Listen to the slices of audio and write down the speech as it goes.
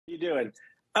doing?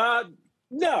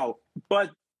 No,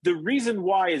 but the reason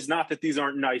why is not that these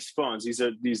aren't nice phones.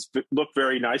 These look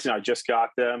very nice, and I just got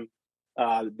them.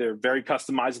 They're very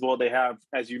customizable. They have,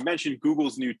 as you mentioned,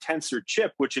 Google's new Tensor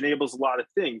chip, which enables a lot of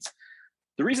things.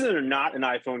 The reason they're not an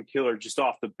iPhone killer just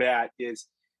off the bat is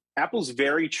Apple's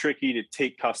very tricky to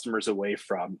take customers away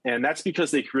from. And that's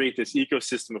because they create this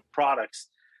ecosystem of products,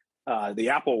 the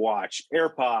Apple Watch,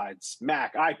 AirPods,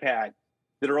 Mac, iPad,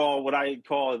 that are all what I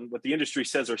call, what the industry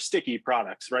says are sticky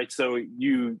products, right? So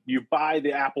you buy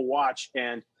the Apple Watch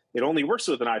and it only works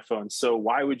with an iPhone. So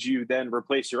why would you then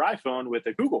replace your iPhone with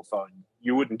a Google phone?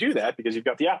 You wouldn't do that because you've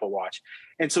got the Apple Watch.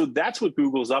 And so that's what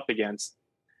Google's up against.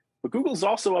 But Google's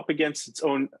also up against its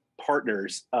own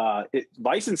partners. It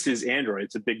licenses Android.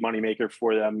 It's a big moneymaker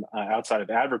for them outside of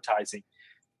advertising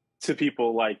to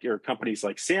people like, or companies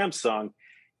like Samsung.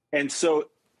 And so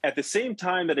at the same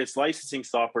time that it's licensing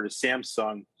software to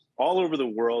Samsung all over the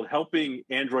world, helping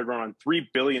Android run on 3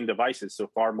 billion devices, so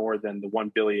far more than the 1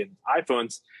 billion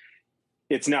iPhones,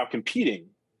 it's now competing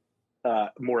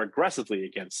more aggressively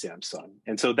against Samsung.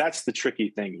 And so that's the tricky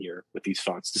thing here with these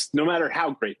phones, just no matter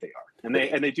how great they are.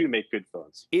 And they do make good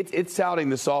phones. It's touting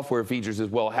the software features as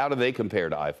well. How do they compare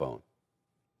to iPhone?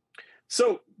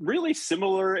 So really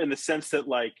similar in the sense that,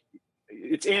 like,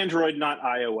 it's Android, not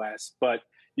iOS, but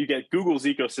you get Google's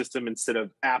ecosystem instead of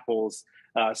Apple's.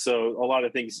 So a lot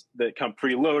of things that come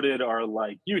preloaded are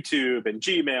like YouTube and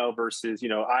Gmail versus,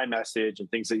 iMessage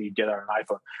and things that you get on an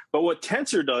iPhone. But what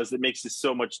Tensor does that makes this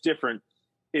so much different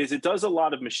is it does a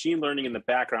lot of machine learning in the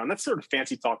background. That's sort of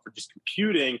fancy talk for just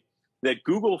computing that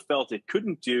Google felt it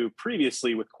couldn't do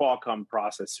previously with Qualcomm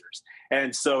processors.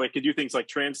 And so it can do things like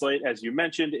translate, as you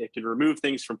mentioned. It can remove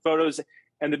things from photos.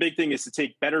 And the big thing is to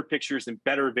take better pictures and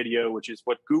better video, which is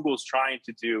what Google's trying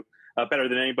to do better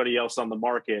than anybody else on the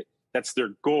market. That's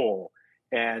their goal.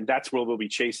 And that's where they'll be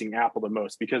chasing Apple the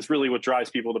most, because really what drives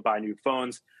people to buy new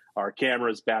phones are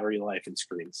cameras, battery life, and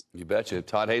screens. You betcha.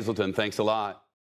 Todd Hazelton, thanks a lot.